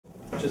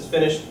just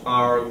finished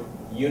our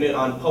unit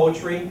on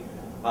poetry.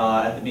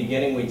 At the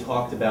beginning we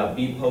talked about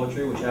beat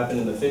poetry, which happened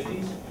in the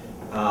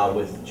 50s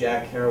with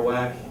Jack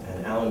Kerouac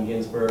and Allen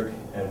Ginsberg,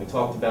 and we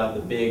talked about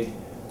the big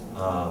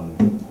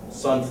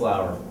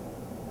sunflower.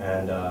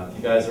 And if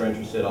you guys are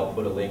interested, I'll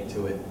put a link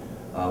to it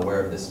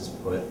wherever this is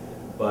put.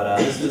 But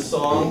this is a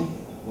song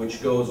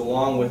which goes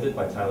along with it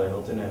by Tyler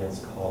Hilton, and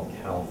it's called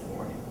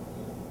California.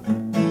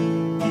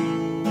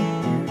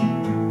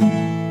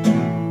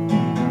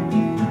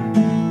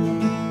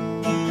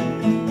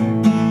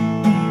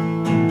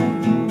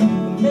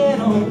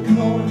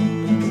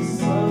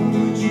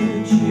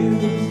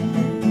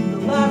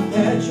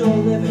 You're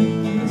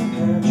living as a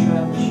pair of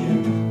travel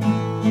shoes.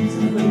 It's a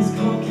place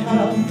called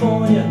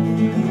California, and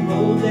the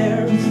road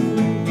there is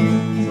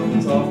free. So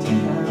it's off to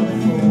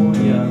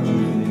California.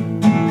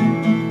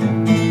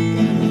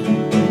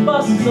 The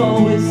bus is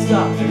always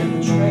stopping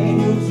and the train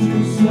moves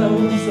too slow.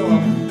 So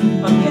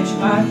I'm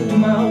hitchhiking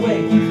my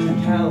way to the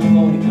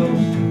California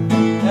coast.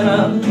 And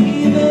I'm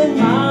leaving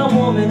my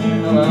woman,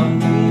 and I'm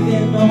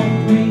leaving all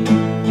three.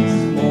 This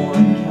is more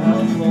than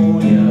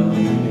California.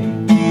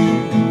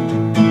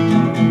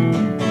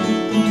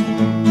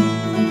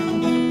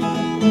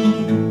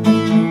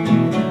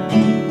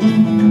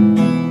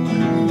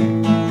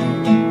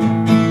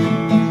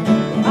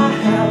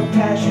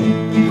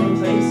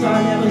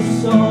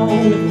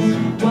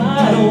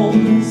 Wide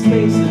open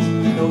spaces,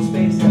 no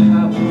space to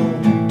have room.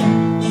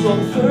 So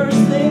the first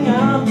thing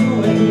I'm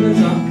doing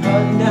is I'm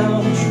cutting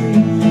down a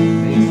tree,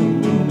 make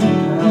some room in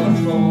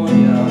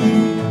California.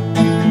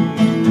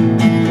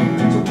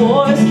 So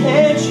boys,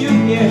 can't you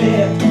hear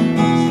it?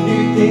 Some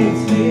new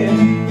things here.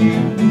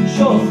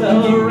 Show a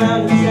fella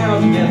around the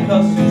town to get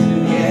accustomed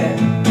to, yeah.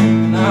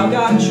 Now I've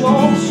got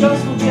your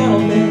stressful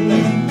gentleman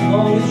as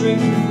long as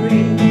drinks are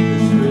free.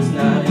 This first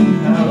night in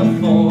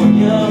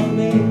California for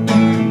me.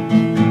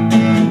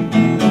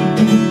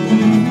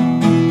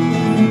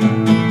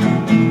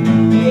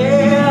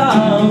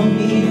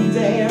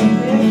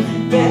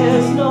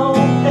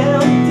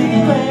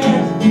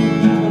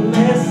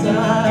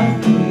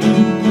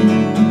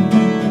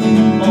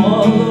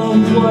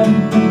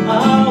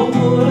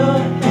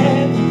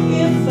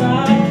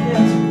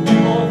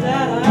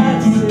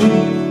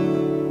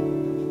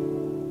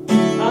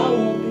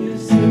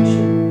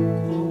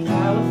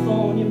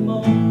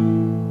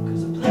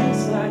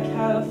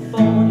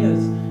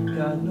 California's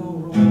got no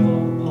room for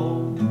the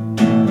pole.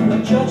 I'm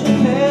not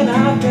judging, man,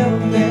 I've never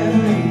been.